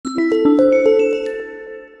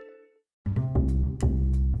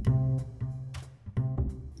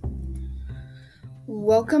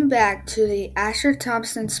Welcome back to the Asher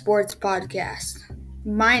Thompson Sports Podcast.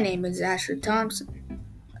 My name is Asher Thompson.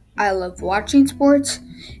 I love watching sports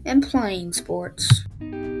and playing sports.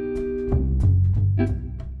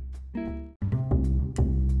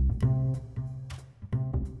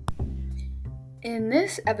 In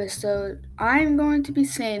this episode, I'm going to be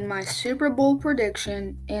saying my Super Bowl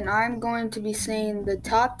prediction, and I'm going to be saying the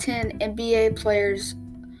top 10 NBA players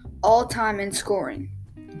all time in scoring.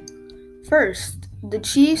 First, the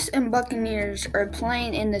Chiefs and Buccaneers are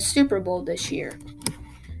playing in the Super Bowl this year.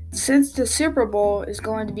 Since the Super Bowl is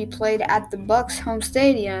going to be played at the Bucs home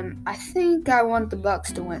stadium, I think I want the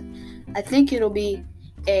Bucs to win. I think it'll be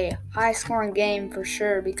a high-scoring game for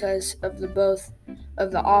sure because of both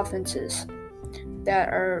of the offenses that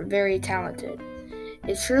are very talented.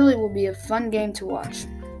 It surely will be a fun game to watch.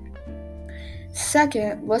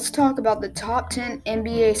 Second, let's talk about the top 10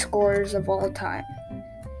 NBA scorers of all time.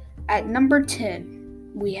 At number 10,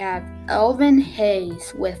 we have Elvin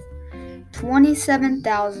Hayes with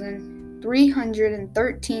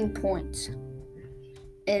 27,313 points.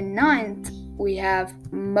 In ninth, we have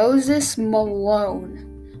Moses Malone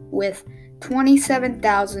with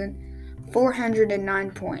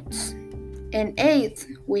 27,409 points. In eighth,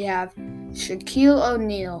 we have Shaquille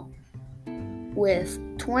O'Neal with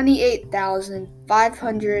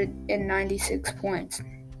 28,596 points.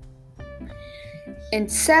 In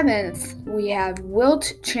seventh, we have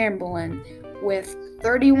Wilt Chamberlain with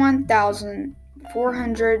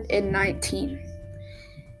 31,419.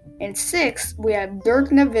 In sixth, we have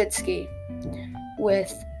Dirk Nowitzki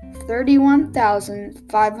with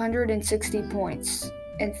 31,560 points.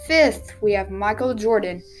 In fifth, we have Michael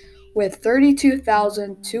Jordan with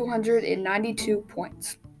 32,292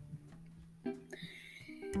 points.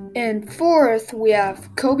 In fourth, we have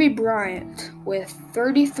Kobe Bryant with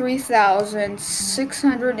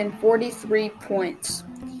 33,643 points.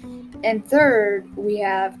 In third, we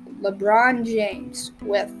have LeBron James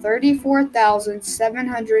with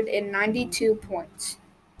 34,792 points.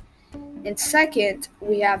 In second,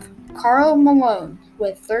 we have Karl Malone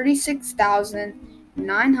with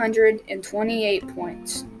 36,928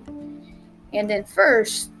 points. And in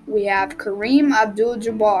first, we have Kareem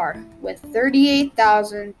Abdul-Jabbar with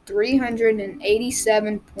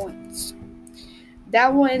 38,387 points.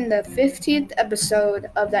 That will end the 15th episode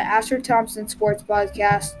of the Asher Thompson Sports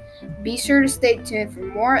Podcast. Be sure to stay tuned for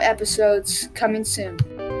more episodes coming soon.